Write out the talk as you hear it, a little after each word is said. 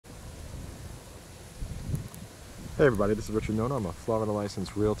Hey everybody, this is Richard Noto. I'm a Florida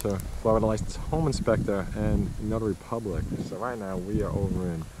licensed realtor, Florida licensed home inspector, and notary public. So right now we are over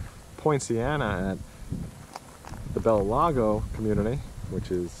in Poinciana at the Bellalago community,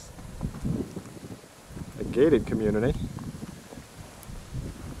 which is a gated community.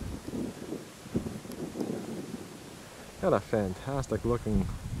 Got a fantastic looking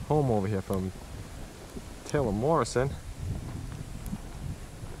home over here from Taylor Morrison.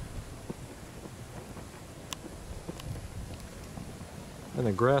 And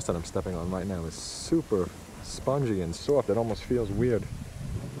the grass that I'm stepping on right now is super spongy and soft. It almost feels weird.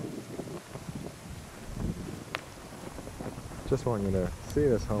 Just want you to see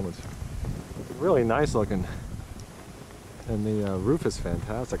this home. It's really nice looking. And the roof is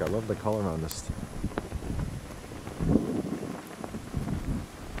fantastic. I love the color on this.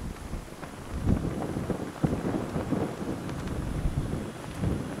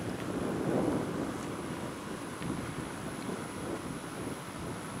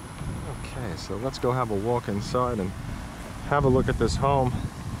 Okay, so let's go have a walk inside and have a look at this home.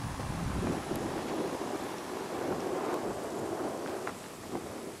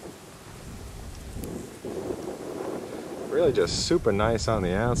 Really just super nice on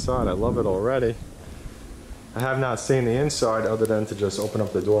the outside. I love it already. I have not seen the inside other than to just open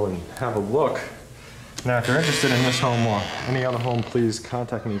up the door and have a look. Now, if you're interested in this home or any other home, please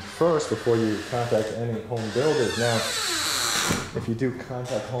contact me first before you contact any home builders. Now, if you do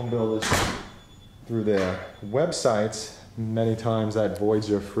contact home builders through their websites, many times that voids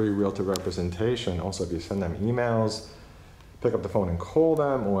your free realtor representation. Also, if you send them emails, pick up the phone and call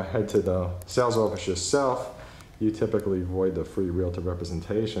them, or head to the sales office yourself, you typically void the free realtor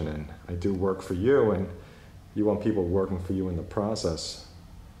representation. And I do work for you, and you want people working for you in the process.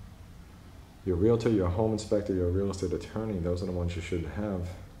 Your realtor, your home inspector, your real estate attorney, those are the ones you should have.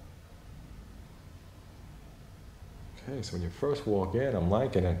 Okay, so when you first walk in, I'm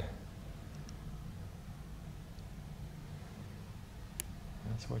liking it.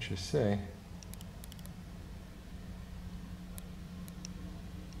 That's what you see.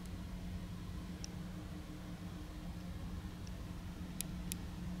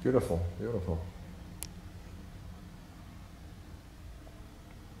 Beautiful, beautiful.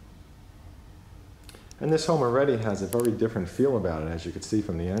 And this home already has a very different feel about it, as you can see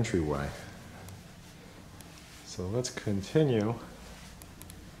from the entryway. So let's continue.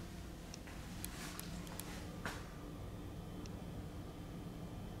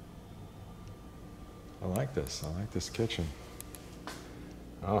 I like this. I like this kitchen.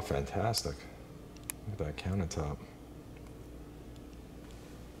 Oh, fantastic. Look at that countertop.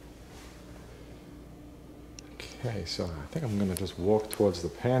 Okay, so I think I'm going to just walk towards the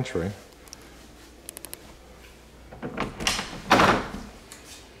pantry.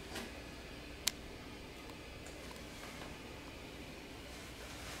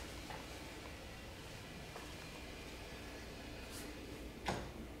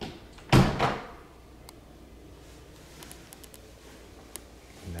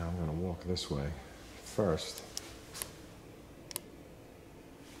 Now I'm going to walk this way first.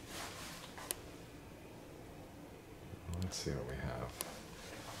 Let's see what we have.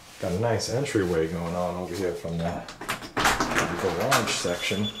 Got a nice entryway going on over here from the garage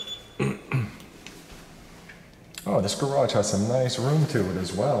section. Oh, this garage has some nice room to it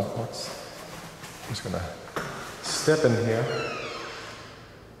as well. I'm just gonna step in here.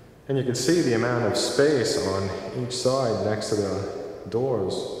 And you can see the amount of space on each side next to the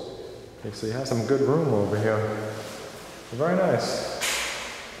doors. Okay, so you have some good room over here. Very nice.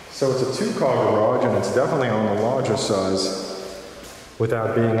 So it's a two-car garage, and it's definitely on the larger size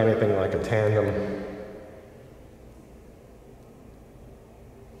without being anything like a tandem.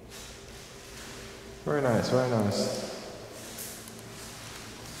 Very nice, very nice.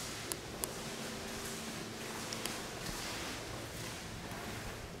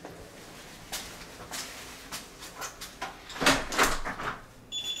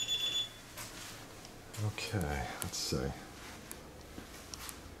 Okay, let's see.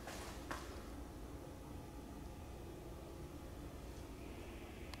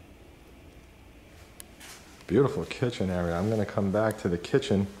 Beautiful kitchen area. I'm going to come back to the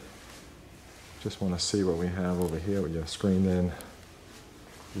kitchen. Just want to see what we have over here with your screened in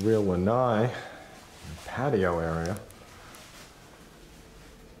rear lanai patio area.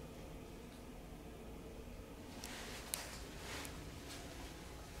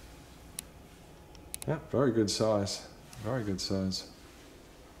 Yeah, very good size. Very good size.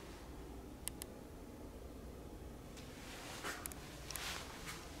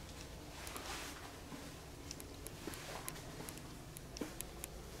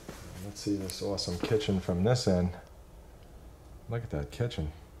 Let's see this awesome kitchen from this end. Look at that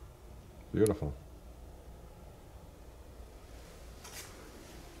kitchen. Beautiful.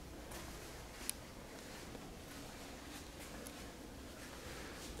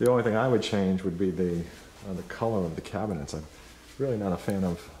 The only thing I would change would be the color of the cabinets. I'm really not a fan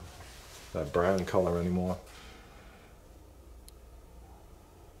of that brown color anymore.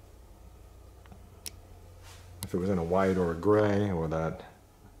 If it was in a white or a gray or the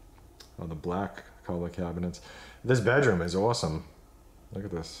black color cabinets. This bedroom is awesome. Look at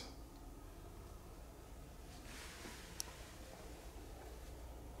this.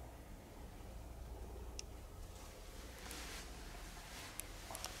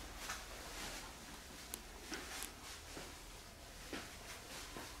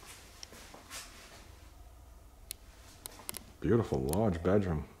 Beautiful large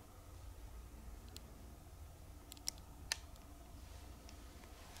bedroom.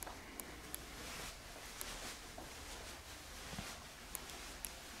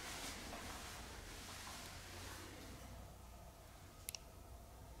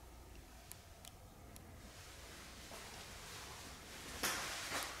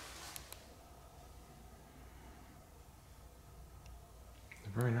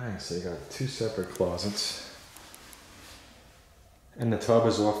 Very nice. So you got two separate closets. And the tub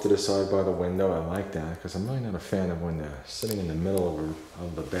is off to the side by the window. I like that because I'm really not a fan of when they're sitting in the middle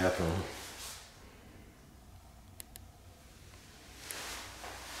of the bathroom.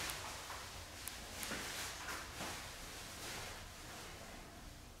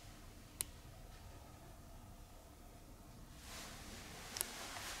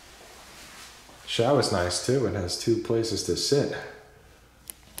 Shower's nice too. It has two places to sit.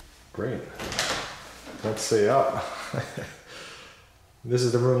 Great. Let's see up. This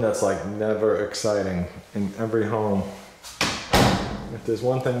is the room that's like never exciting in every home. If there's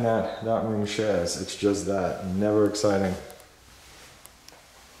one thing that room shares, it's just that. Never exciting.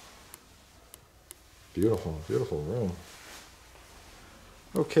 Beautiful, beautiful room.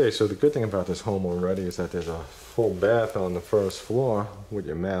 Okay, so the good thing about this home already is that there's a full bath on the first floor with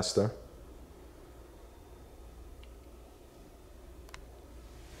your master.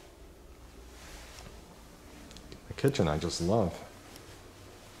 The kitchen I just love.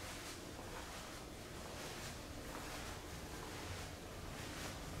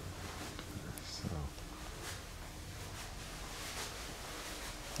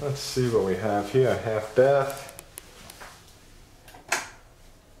 Let's see what we have here. Half bath.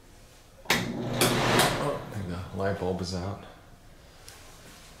 Oh, I think the light bulb is out.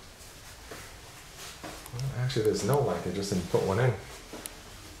 Well, actually, there's no light. They just didn't put one in.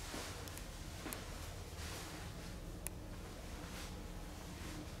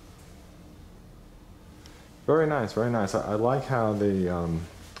 Very nice, very nice. I like how the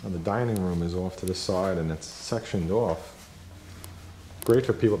dining room is off to the side and it's sectioned off. Great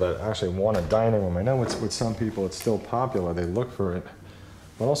for people that actually want a dining room. I know with some people it's still popular, they look for it.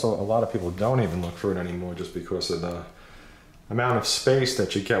 But also a lot of people don't even look for it anymore just because of the amount of space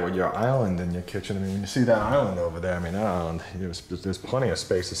that you get with your island in your kitchen. I mean, when you see that island over there, I mean, that island, there's plenty of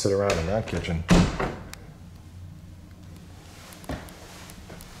space to sit around in that kitchen. Okay.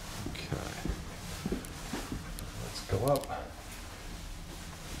 Let's go up.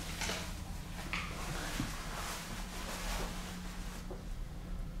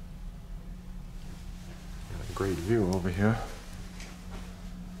 Great view over here.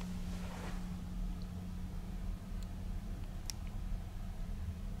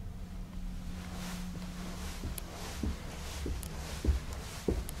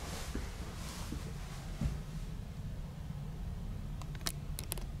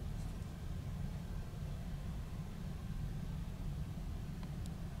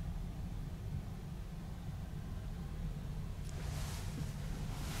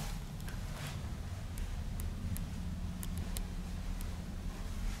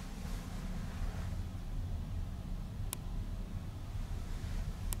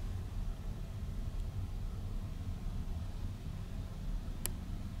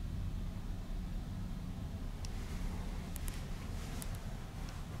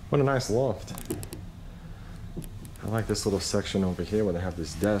 What a nice loft. I like this little section over here where they have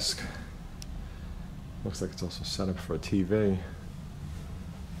this desk. Looks like it's also set up for a TV.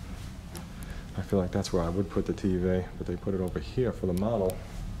 I feel like that's where I would put the TV, but they put it over here for the model.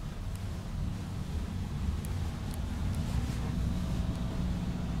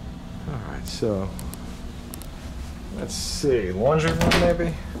 Alright, so let's see. Laundry room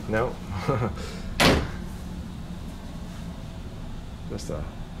maybe? No. Just a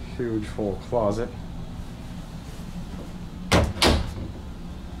huge full closet.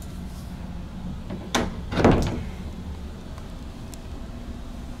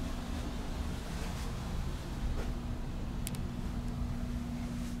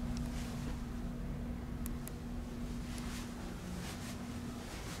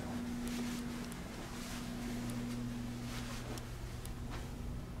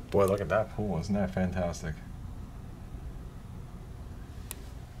 Boy, look at that pool. Isn't that fantastic?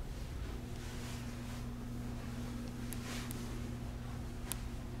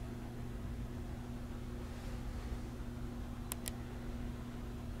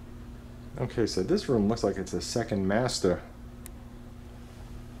 Okay, so this room looks like it's a second master.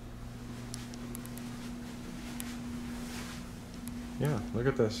 Yeah, look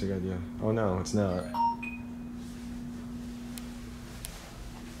at this. You got, yeah. Oh no, it's not.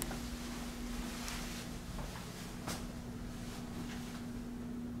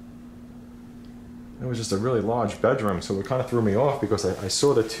 It was just a really large bedroom, so it kind of threw me off because I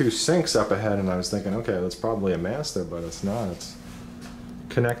saw the two sinks up ahead and I was thinking, okay, that's probably a master, but it's not. It's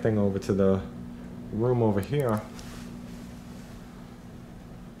connecting over to the room over here.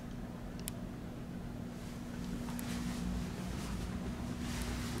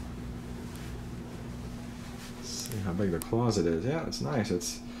 Let's see how big the closet is. Yeah, it's nice.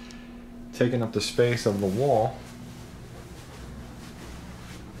 It's taking up the space of the wall.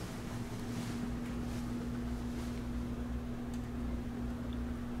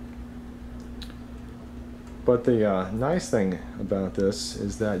 But the nice thing about this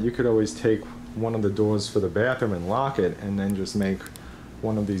is that you could always take one of the doors for the bathroom and lock it, and then just make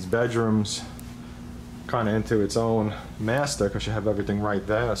one of these bedrooms kind of into its own master, because you have everything right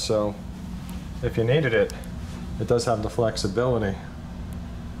there. So if you needed it, it does have the flexibility.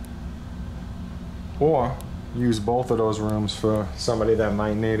 Or use both of those rooms for somebody that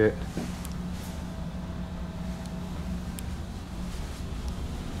might need it.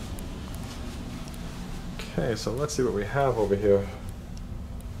 Okay, so let's see what we have over here.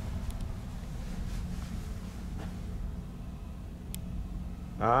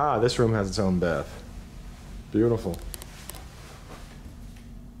 Ah, this room has its own bath. Beautiful.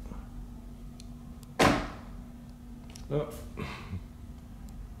 Oh.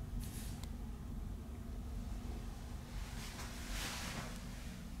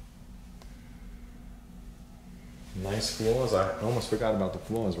 Nice floors. I almost forgot about the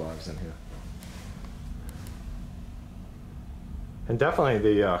floors while I was in here. And definitely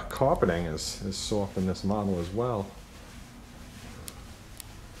the carpeting is soft in this model as well.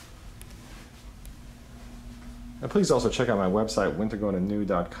 And please also check out my website,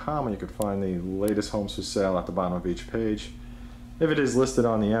 wintergardennew.com, where you can find the latest homes for sale at the bottom of each page, if it is listed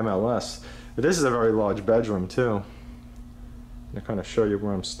on the MLS. But this is a very large bedroom too. To kind of show you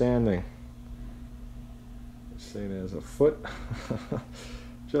where I'm standing. Say there's a foot,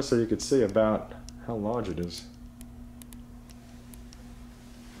 just so you could see about how large it is.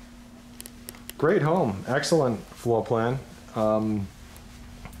 Great home, excellent floor plan.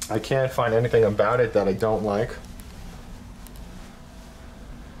 I can't find anything about it that I don't like.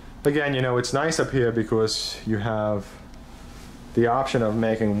 Again, you know, it's nice up here because you have the option of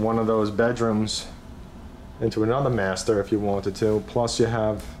making one of those bedrooms into another master if you wanted to. Plus you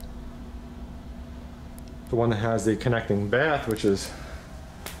have the one that has the connecting bath, which is,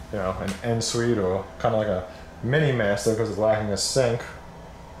 you know, an ensuite or kind of like a mini master because it's lacking a sink.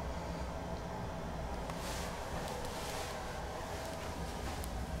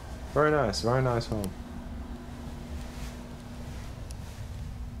 Very nice home.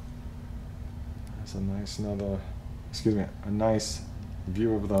 That's a nice a nice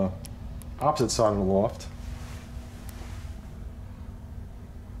view of the opposite side of the loft.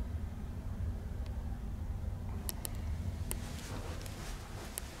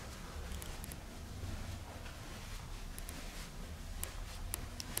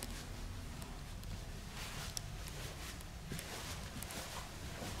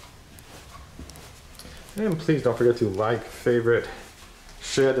 And please don't forget to like, favorite,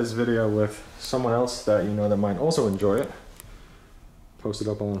 share this video with someone else that you know that might also enjoy it. Post it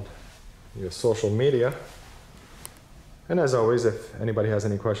up on your social media. And as always, if anybody has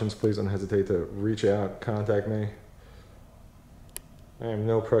any questions, please don't hesitate to reach out, contact me. I am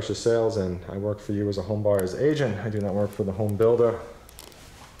No Pressure Sales, and I work for you as a home buyer's agent. I do not work for the home builder.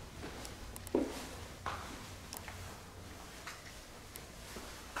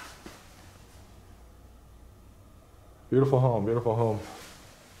 Beautiful home, beautiful home.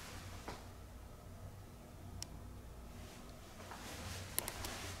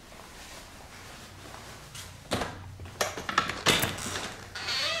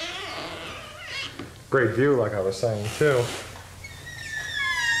 Great view, like I was saying too.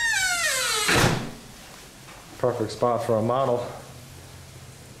 Perfect spot for a model.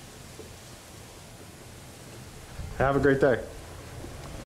 Have a great day.